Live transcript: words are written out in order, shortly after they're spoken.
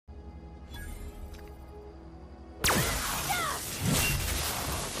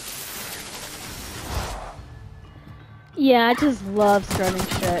Yeah, I just love starting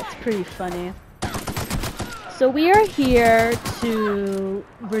shit. It's pretty funny. So we are here to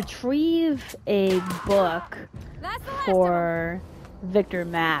retrieve a book for Victor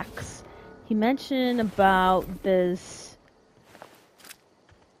Max. He mentioned about this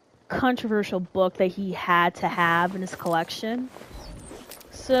controversial book that he had to have in his collection.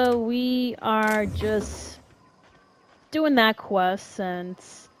 So we are just doing that quest,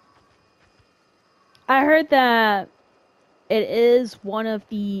 since I heard that it is one of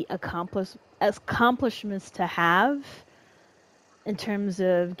the accomplishments to have in terms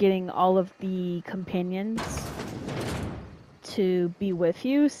of getting all of the companions to be with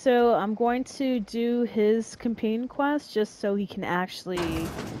you. So I'm going to do his companion quest just so he can actually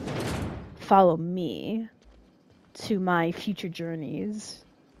follow me to my future journeys.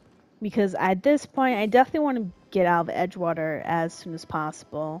 Because at this point, I definitely want to get out of Edgewater as soon as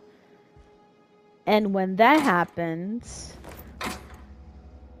possible. And when that happens,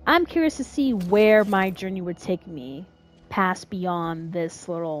 I'm curious to see where my journey would take me, past beyond this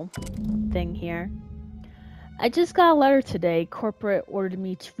little thing here. I just got a letter today. Corporate ordered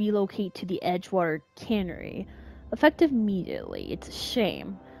me to relocate to the Edgewater Cannery, effective immediately. It's a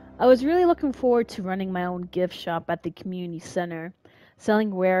shame. I was really looking forward to running my own gift shop at the community center,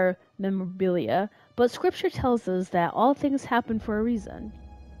 selling rare memorabilia, but scripture tells us that all things happen for a reason.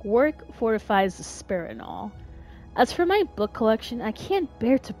 Work fortifies the spirit and all. As for my book collection, I can't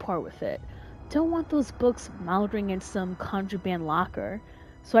bear to part with it. Don't want those books mouldering in some contraband locker,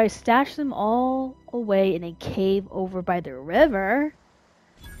 so I stashed them all away in a cave over by the river.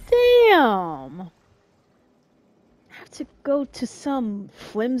 Damn! I have to go to some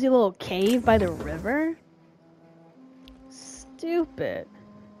flimsy little cave by the river? Stupid.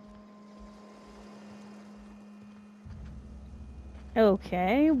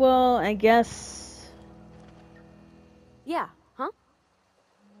 Okay, well, I guess... Yeah, huh?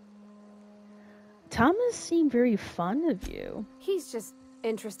 Thomas seemed very fond of you. He's just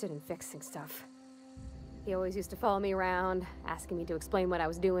interested in fixing stuff. He always used to follow me around, asking me to explain what I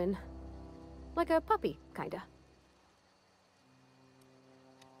was doing. Like a puppy, kinda.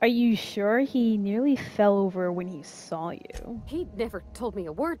 Are you sure he nearly fell over when he saw you? He never told me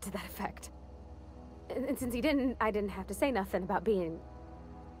a word to that effect. And since he didn't, I didn't have to say nothing about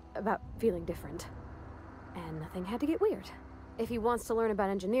feeling different. And nothing had to get weird. If he wants to learn about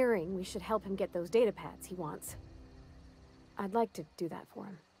engineering, we should help him get those data pads he wants. I'd like to do that for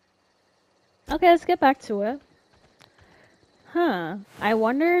him. Okay, let's get back to it. Huh. I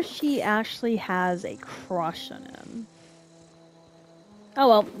wonder if she actually has a crush on him. Oh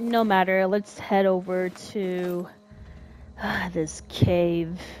well, no matter. Let's head over to this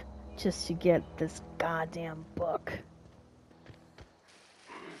cave just to get this goddamn book.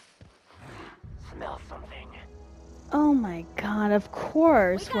 Smell something. Oh my god, of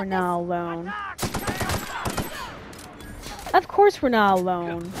course we're not alone. Of course we're not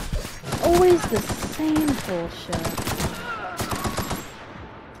alone. Always the same bullshit.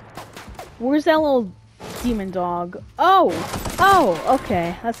 Where's that little demon dog? Oh! Oh,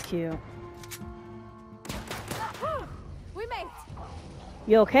 okay. That's cute. We made it!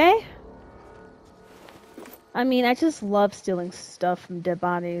 You okay? I mean, I just love stealing stuff from dead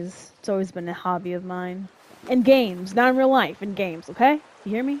bodies. It's always been a hobby of mine. In games, not in real life, in games, okay?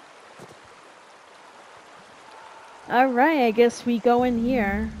 You hear me? Alright, I guess we go in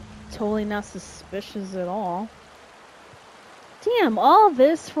here. Totally not suspicious at all. Damn, all of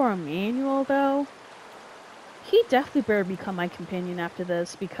this for a manual, though? He definitely better become my companion after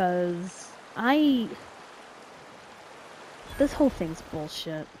this, because this whole thing's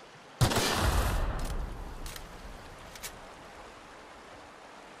bullshit.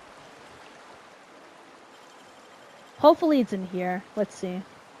 Hopefully it's in here. Let's see.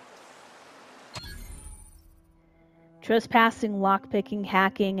 Trespassing, lockpicking,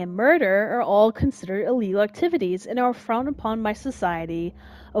 hacking, and murder are all considered illegal activities and are frowned upon by society.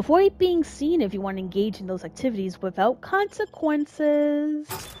 Avoid being seen if you want to engage in those activities without consequences.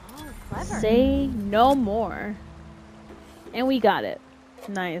 Oh, clever. Say no more. And we got it.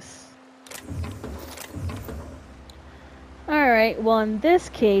 Nice. Alright, well in this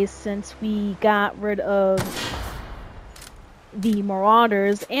case, since we got rid of the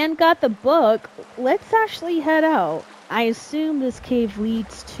marauders and got the book, let's actually head out. I assume this cave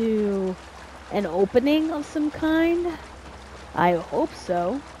leads to an opening of some kind. I hope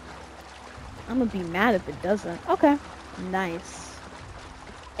so. I'm gonna be mad if it doesn't. Okay. Nice.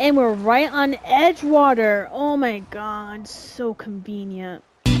 And we're right on Edgewater. Oh my god, so convenient.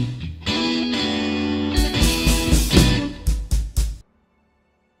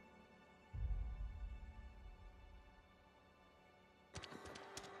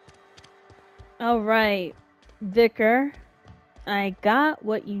 Alright, Vicar. I got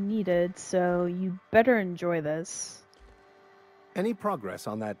what you needed, so you better enjoy this. Any progress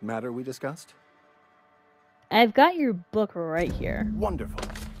on that matter we discussed? I've got your book right here. Wonderful.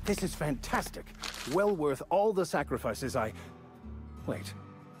 This is fantastic. Well worth all the sacrifices I... Wait.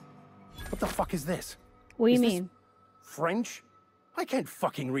 What the fuck is this? What do you Is this mean? French? I can't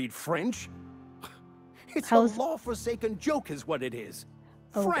fucking read French. It's How's- a law-forsaken joke is what it is.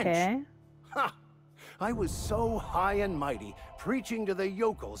 French. Okay. Ha! I was so high and mighty, preaching to the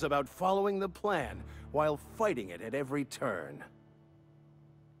yokels about following the plan, while fighting it at every turn.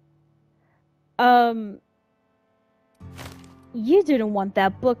 You didn't want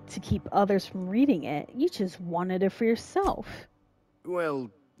that book to keep others from reading it. You just wanted it for yourself.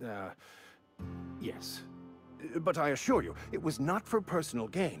 Well, yes. But I assure you, it was not for personal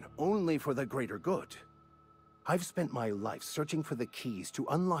gain, only for the greater good. I've spent my life searching for the keys to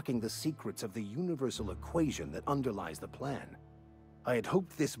unlocking the secrets of the universal equation that underlies the plan. I had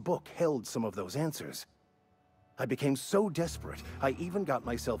hoped this book held some of those answers. I became so desperate, I even got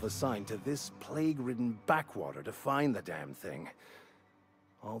myself assigned to this plague-ridden backwater to find the damn thing.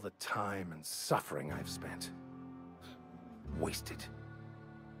 All the time and suffering I've spent. Wasted.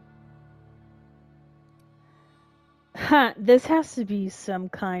 Ha, this has to be some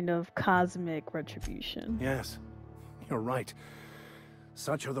kind of cosmic retribution. Yes, you're right.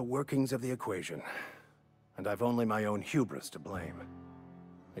 Such are the workings of the equation. And I've only my own hubris to blame.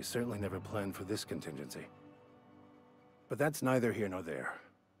 I certainly never planned for this contingency. But that's neither here nor there.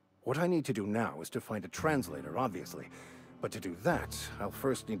 What I need to do now is to find a translator, obviously. But to do that, I'll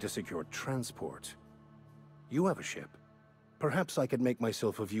first need to secure transport. You have a ship. Perhaps I could make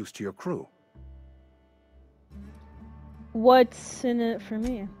myself of use to your crew. What's in it for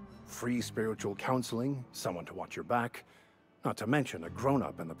me? Free spiritual counseling, someone to watch your back, not to mention a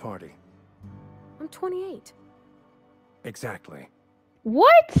grown-up in the party. I'm 28. Exactly.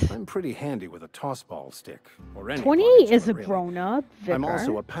 What? I'm pretty handy with a tossball stick, or any 28 party is toy, a really. grown-up, Vicar. I'm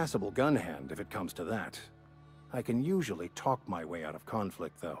also a passable gun hand if it comes to that. I can usually talk my way out of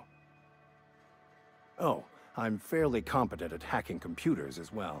conflict, though. Oh, I'm fairly competent at hacking computers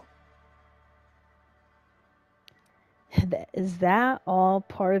as well. Is that all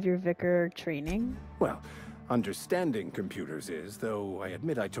part of your Vicar training? Well, understanding computers is, though I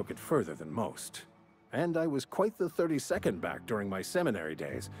admit I took it further than most. And I was quite the 32nd back during my seminary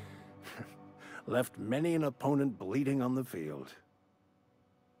days. Left many an opponent bleeding on the field.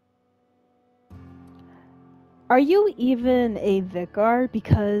 Are you even a Vicar?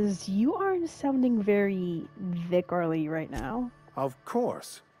 Because you aren't sounding very Vicarly right now. Of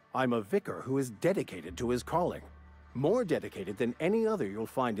course. I'm a vicar who is dedicated to his calling. More dedicated than any other you'll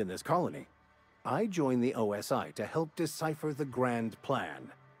find in this colony. I joined the OSI to help decipher the grand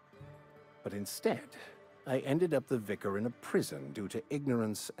plan. But instead, I ended up the vicar in a prison due to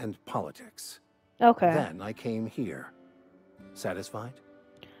ignorance and politics. Okay. Then I came here. Satisfied?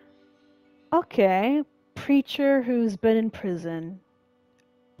 Okay. Preacher who's been in prison.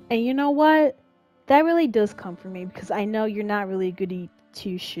 And you know what? That really does come from me because I know you're not really a goody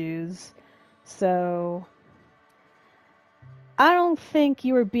two shoes. So I don't think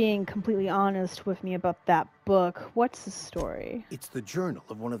you were being completely honest with me about that book. What's the story? It's the journal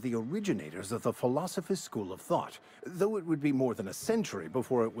of one of the originators of the Philosopher's School of Thought, though it would be more than a century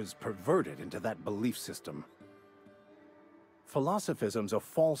before it was perverted into that belief system. Philosophism's a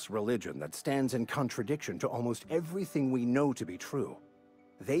false religion that stands in contradiction to almost everything we know to be true.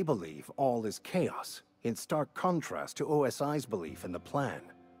 They believe all is chaos, in stark contrast to OSI's belief in the plan.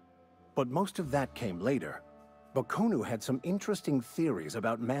 But most of that came later. Bakonu had some interesting theories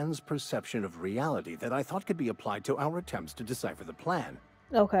about man's perception of reality that I thought could be applied to our attempts to decipher the plan.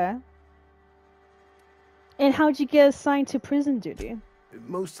 Okay. And how'd you get assigned to prison duty?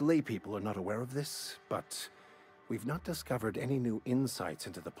 Most laypeople are not aware of this, but we've not discovered any new insights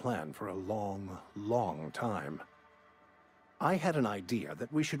into the plan for a long, long time. I had an idea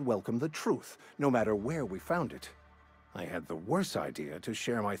that we should welcome the truth, no matter where we found it. I had the worse idea to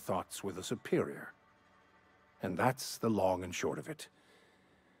share my thoughts with a superior. And that's the long and short of it.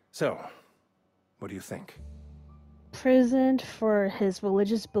 So, what do you think? Prisoned for his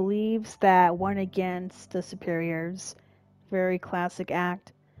religious beliefs that went against the superiors. Very classic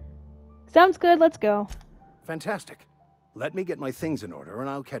act. Sounds good, let's go. Fantastic. Let me get my things in order and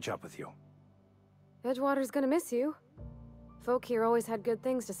I'll catch up with you. Edgewater's gonna miss you. Folk here always had good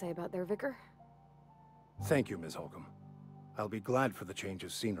things to say about their vicar. Thank you, Ms. Holcomb. I'll be glad for the change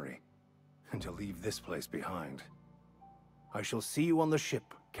of scenery. And to leave this place behind. I shall see you on the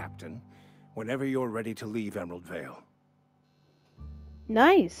ship, Captain, whenever you're ready to leave Emerald Vale.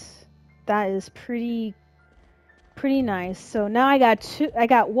 Nice. that is pretty nice. So now I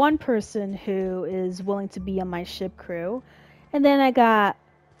got one person who is willing to be on my ship crew, and then I got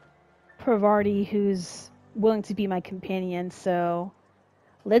Pravarti who's willing to be my companion. So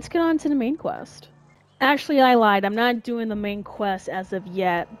let's get on to the main quest. Actually, I lied. I'm not doing the main quest as of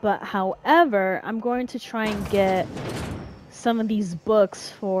yet, but however, I'm going to try and get some of these books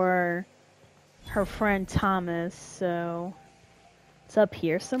for her friend Thomas. So it's up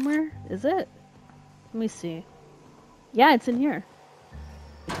here somewhere, is it? Let me see. Yeah, it's in here.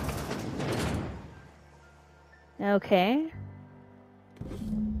 Okay.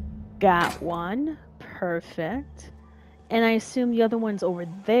 Got one. Perfect. And I assume the other one's over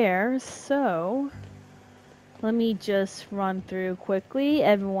there, so let me just run through quickly.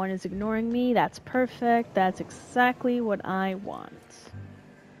 Everyone is ignoring me. That's perfect. That's exactly what I want.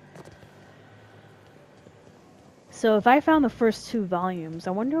 So if I found the first 2 volumes,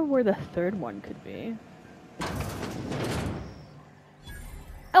 I wonder where the third one could be.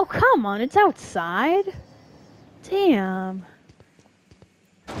 Oh, come on, it's outside. Damn.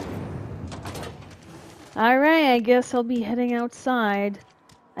 Alright, I guess I'll be heading outside.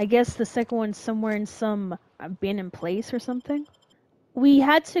 I guess the second one's somewhere in some abandoned place or something. We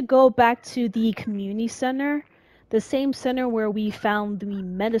had to go back to the community center, the same center where we found the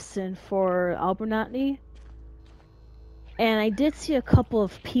medicine for Abernathy. And I did see a couple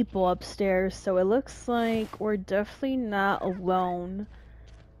of people upstairs, so it looks like we're definitely not alone.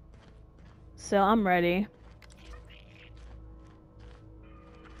 So I'm ready.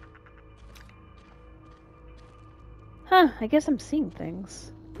 Huh, I guess I'm seeing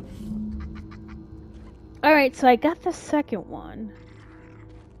things. Alright, so I got the second one.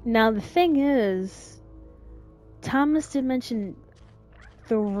 Now the thing is, Thomas did mention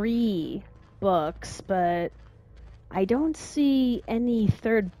 3 books, but I don't see any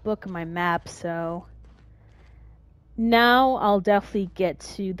third book on my map, so now I'll definitely get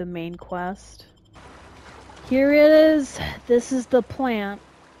to the main quest. Here it is. This is the plant.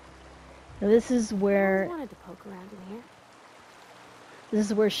 This is where I wanted to poke around in here. this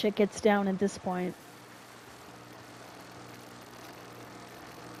is where shit gets down at this point.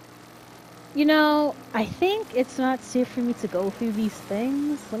 You know, I think it's not safe for me to go through these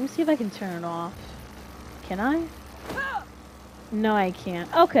things. Let me see if I can turn it off. Can I? No, I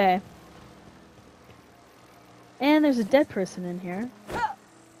can't. Okay. And there's a dead person in here.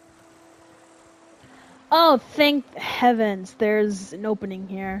 Oh, thank heavens, there's an opening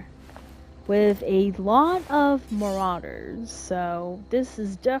here with a lot of marauders, so this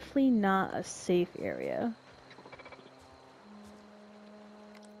is definitely not a safe area.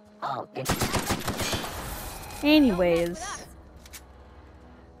 Anyways,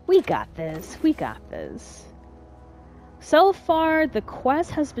 we got this, we got this. So far, the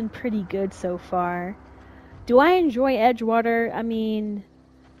quest has been pretty good so far. Do I enjoy Edgewater? I mean,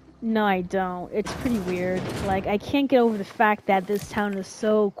 no, I don't. It's pretty weird. Like, I can't get over the fact that this town is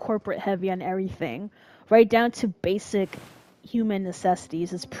so corporate heavy on everything, right down to basic human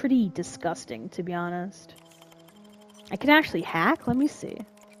necessities. It's pretty disgusting, to be honest. I can actually hack? Let me see.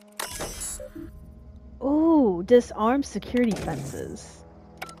 Ooh, disarm security fences.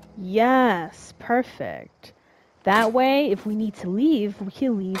 Yes, perfect. That way, if we need to leave, we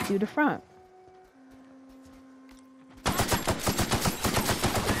can leave through the front.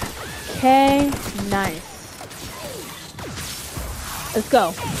 Okay, nice. Let's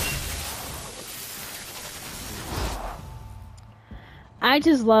go. I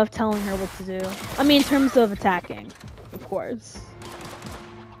just love telling her what to do. I mean, in terms of attacking, of course.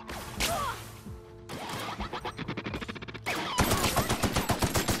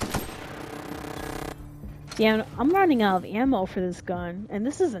 Damn, I'm running out of ammo for this gun, and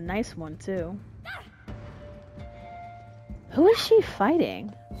this is a nice one too. Who is she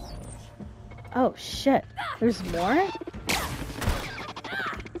fighting? Oh shit, there's more?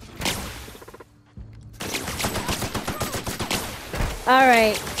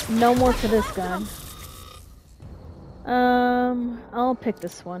 Alright, no more for this gun. I'll pick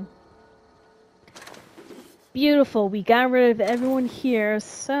this one. Beautiful, we got rid of everyone here,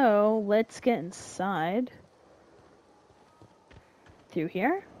 so let's get inside. Through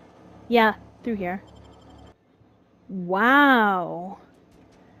here? Yeah, through here. Wow.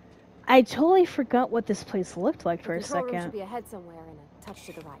 I totally forgot what this place looked like for a Control room second. should be ahead somewhere and a touch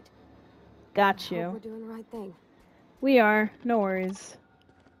to the right. Got I hope you. we're doing the right thing. We are, no worries.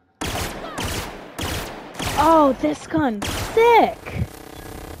 Oh, this gun, sick!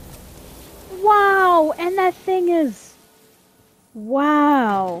 Wow, and that thing is...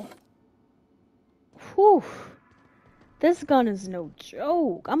 Wow. Whew. This gun is no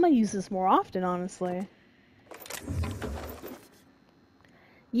joke. I'm gonna use this more often, honestly.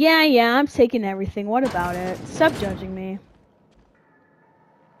 Yeah, I'm taking everything. What about it? Stop judging me.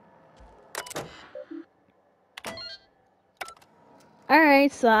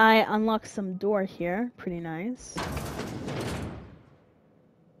 Alright, so I unlocked some door here. Pretty nice.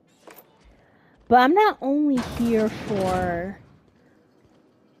 But I'm not only here for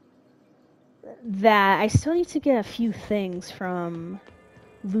that. I still need to get a few things from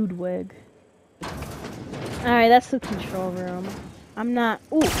Ludwig. Alright, that's the control room. I'm not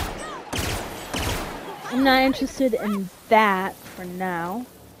interested in that for now.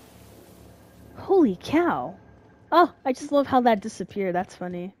 Holy cow. Oh, I just love how that disappeared. That's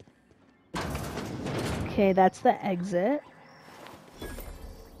funny. Okay, that's the exit.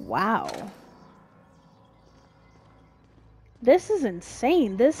 Wow. This is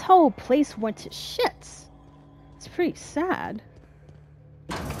insane. This whole place went to shit. It's pretty sad.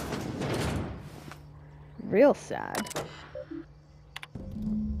 Real sad.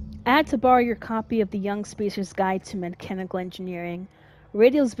 I had to borrow your copy of the Young Spacer's Guide to Mechanical Engineering.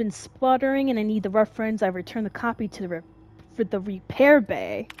 Radio's been sputtering and I need the reference. I returned the copy to the repair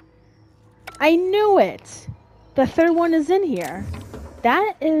bay. I knew it! The third one is in here.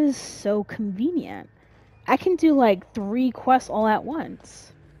 That is so convenient. I can do like 3 quests all at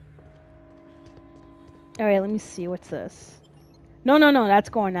once. Alright, let me see. What's this? No, that's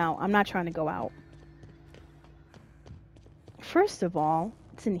going out. I'm not trying to go out. First of all,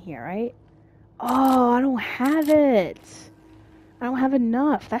 it's in here, right? Oh, I don't have it. I don't have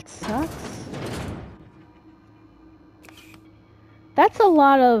enough. That sucks. That's a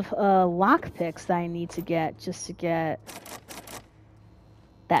lot of lockpicks that I need to get just to get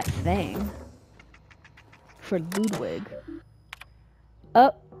that thing for Ludwig.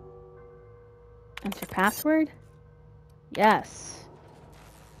 Oh. Enter password? Yes.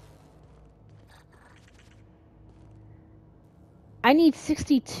 I need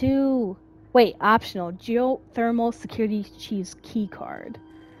 62. Wait, optional. Geothermal security chief's key card.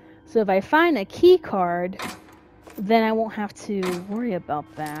 So if I find a key card, then I won't have to worry about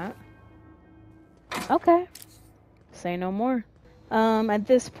that. Okay. Say no more. At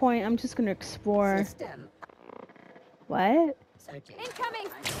this point, I'm just gonna explore. System. What? Searching. Incoming!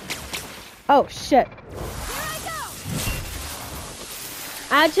 Oh, shit. Here I go!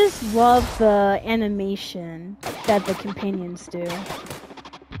 I just love the animation that the companions do.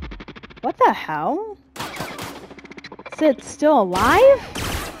 What the hell? Is it still alive?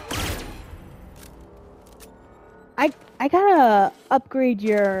 I gotta upgrade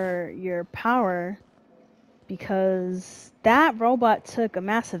your power because that robot took a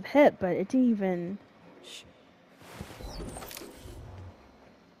massive hit, but it didn't even.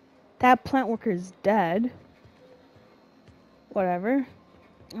 That plant worker's dead. Whatever.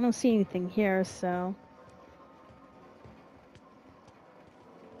 I don't see anything here, so.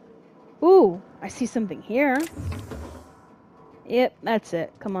 Ooh, I see something here. Yep, that's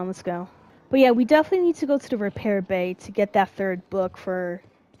it. Come on, let's go. But yeah, we definitely need to go to the repair bay to get that third book for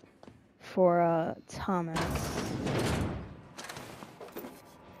Thomas.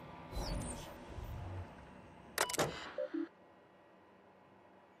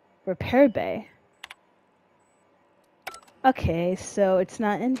 Repair bay. Okay, so it's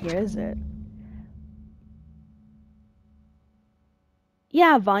not in here, is it?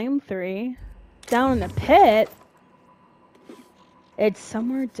 Yeah, volume 3. Down in the pit. It's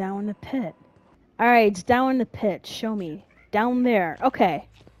somewhere down in the pit. Alright, it's down in the pit. Show me. Down there. Okay.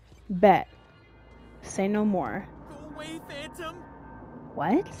 Bet. Say no more. Go away, Phantom!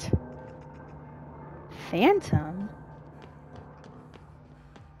 What? Phantom?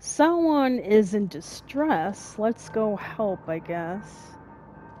 Someone is in distress. Let's go help, I guess.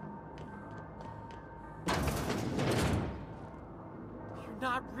 You're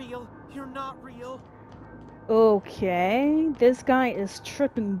not real. You're not real. Okay, this guy is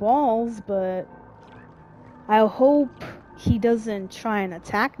tripping balls, but I hope he doesn't try and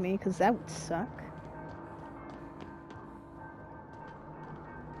attack me, because that would suck.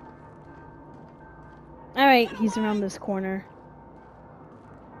 Alright, he's around this corner.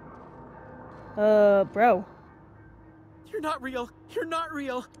 Bro. You're not real. You're not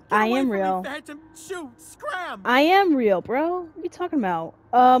real. Get I away am from me, real. Phantom. Shoot! Scram! I am real, bro. What are you talking about?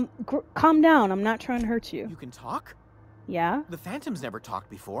 Calm down. I'm not trying to hurt you. You can talk? Yeah? The Phantom's never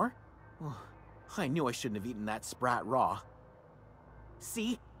talked before. I knew I shouldn't have eaten that sprat raw.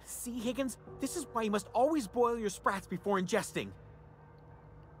 See? See, Higgins? This is why you must always boil your sprats before ingesting.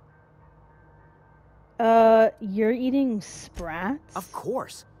 You're eating sprats? Of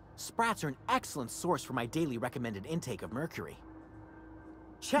course. Sprats are an excellent source for my daily recommended intake of mercury.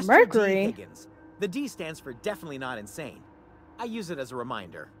 Chester Mercury? D. Higgins. The D stands for definitely not insane. I use it as a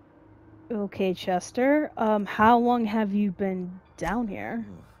reminder. Okay, Chester. How long have you been down here?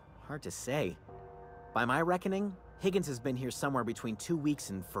 Hard to say. By my reckoning, Higgins has been here somewhere between 2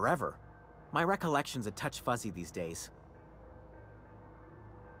 weeks and forever. My recollection's a touch fuzzy these days.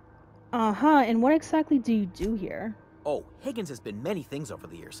 Uh-huh, and what exactly do you do here? Oh, Higgins has been many things over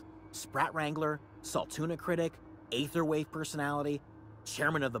the years. Sprat Wrangler, Saltuna Critic, Aetherwave Personality,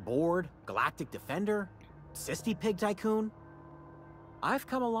 Chairman of the Board, Galactic Defender, Sisty Pig Tycoon. I've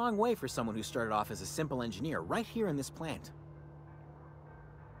come a long way for someone who started off as a simple engineer right here in this plant.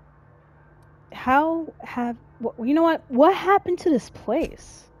 You know what? What happened to this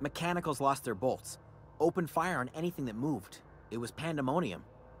place? Mechanicals lost their bolts. Opened fire on anything that moved. It was pandemonium.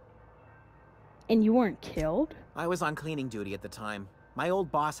 And you weren't killed? I was on cleaning duty at the time. My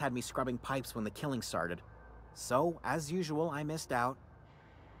old boss had me scrubbing pipes when the killing started. So, as usual, I missed out.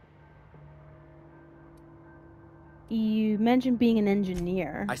 You mentioned being an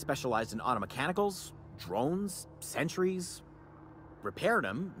engineer. I specialized in automechanicals, drones, sentries. Repaired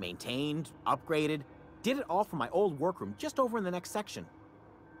them, maintained, upgraded. Did it all from my old workroom just over in the next section.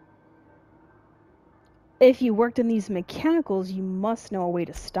 If you worked in these mechanicals, you must know a way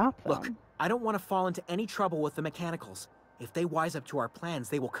to stop them. Look, I don't want to fall into any trouble with the mechanicals. If they wise up to our plans,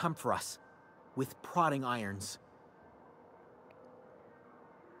 they will come for us. With prodding irons.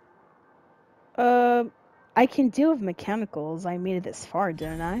 I can deal with mechanicals. I made it this far,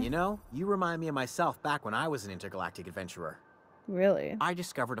 didn't I? You know, you remind me of myself back when I was an intergalactic adventurer. Really? I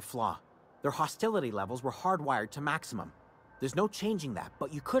discovered a flaw. Their hostility levels were hardwired to maximum. There's no changing that,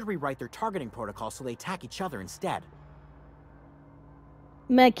 but you could rewrite their targeting protocol so they attack each other instead.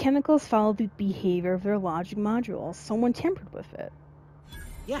 Mechanicals follow the behavior of their logic module. Someone tampered with it.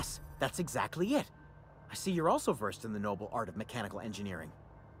 Yes, that's exactly it. I see you're also versed in the noble art of mechanical engineering.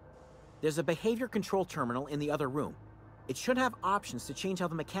 There's a behavior control terminal in the other room. It should have options to change how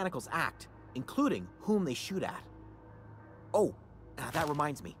the mechanicals act, including whom they shoot at. Oh, that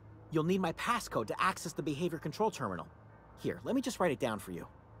reminds me. You'll need my passcode to access the behavior control terminal. Here, let me just write it down for you.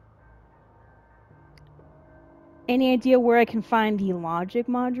 Any idea where I can find the logic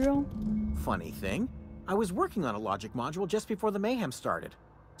module? Funny thing, I was working on a logic module just before the mayhem started.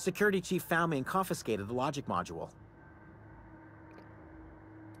 Security chief found me and confiscated the logic module.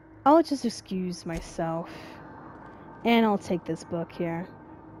 I'll just excuse myself. And I'll take this book here.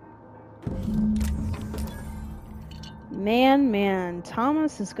 Man,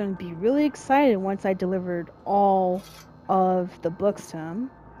 Thomas is going to be really excited once I delivered all of the books to him.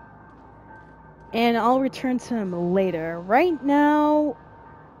 And I'll return to him later. Right now,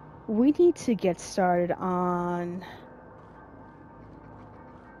 we need to get started on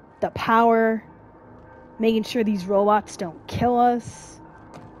the power, making sure these robots don't kill us.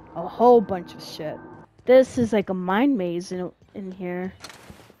 A whole bunch of shit. This is like a mind maze in here.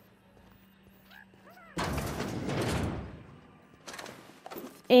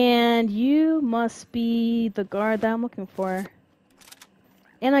 And you must be the guard that I'm looking for.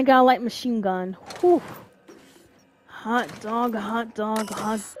 And I got a light machine gun. Whew. Hot dog, hot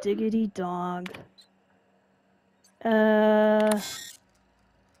diggity dog. Let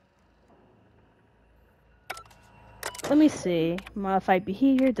me see. Modify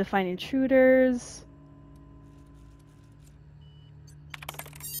behavior, define intruders.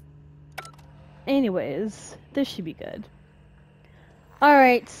 Anyways, this should be good.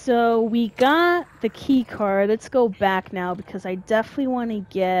 Alright, so we got the key card. Let's go back now because I definitely want to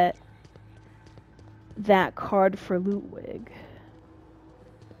get that card for Ludwig.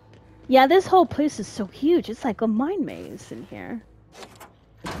 Yeah, this whole place is so huge. It's like a mind maze in here.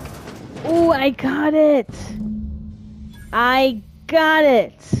 Oh, I got it! I got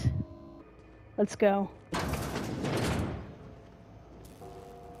it! Let's go.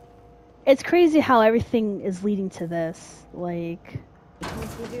 It's crazy how everything is leading to this. Like...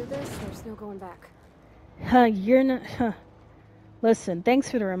 Once we do this, there's no going back. You're not... Listen, thanks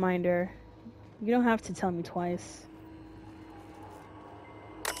for the reminder. You don't have to tell me twice.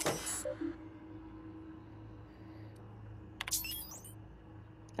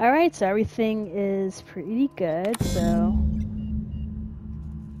 Alright, so everything is pretty good, so...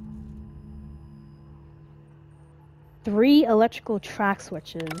 3 electrical track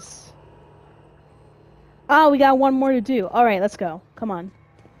switches. Oh, we got one more to do. Alright, let's go. Come on.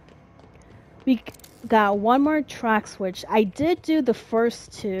 We got one more track switch. I did do the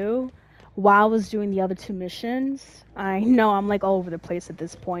first 2 while I was doing the other 2 missions. I know I'm like all over the place at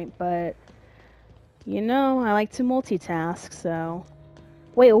this point, but... You know, I like to multitask, so...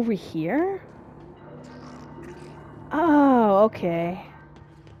 Wait, over here? Oh, okay.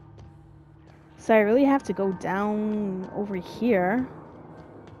 So I really have to go down over here.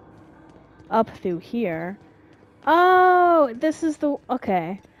 Up through here. Oh, this is the...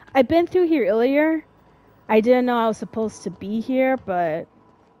 Okay. I've been through here earlier. I didn't know I was supposed to be here, but...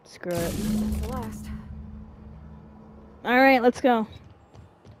 Screw it. The last. Alright, let's go.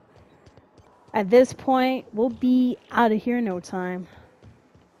 At this point, we'll be out of here in no time.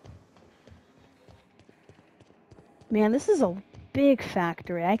 Man, this is a big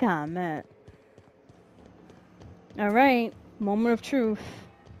factory, I gotta admit. Alright, moment of truth.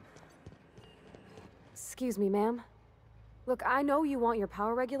 Excuse me, ma'am. Look, I know you want your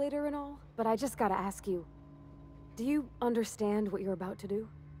power regulator and all, but I just gotta ask you. Do you understand what you're about to do?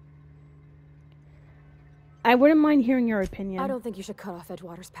 I wouldn't mind hearing your opinion. I don't think you should cut off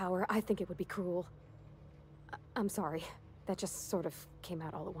Edgewater's power. I think it would be cruel. I'm sorry. That just sort of came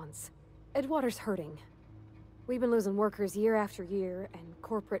out all at once. Edgewater's hurting. We've been losing workers year after year, and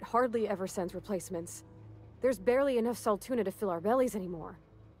corporate hardly ever sends replacements. There's barely enough Saltuna to fill our bellies anymore.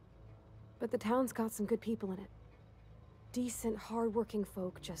 But the town's got some good people in it. Decent, hard-working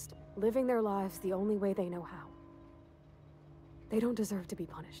folk just living their lives the only way they know how. They don't deserve to be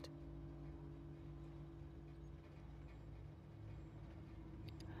punished.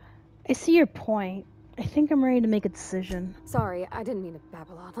 I see your point. I think I'm ready to make a decision. Sorry, I didn't mean to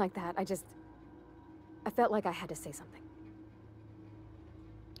babble on like that. I felt like I had to say something.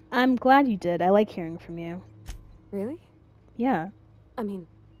 I'm glad you did. I like hearing from you. Really? Yeah. I mean,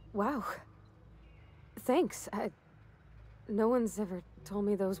 wow. Thanks. No one's ever told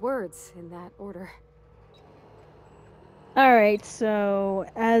me those words in that order. Alright, so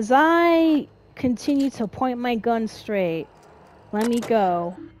as I continue to point my gun straight, let me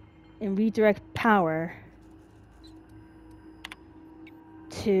go and redirect power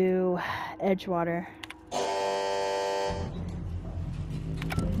to Edgewater.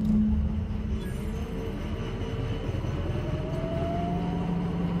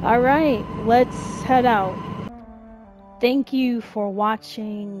 Alright, let's head out. Thank you for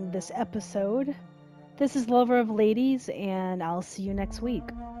watching this episode. This is Lover of Ladies, and I'll see you next week.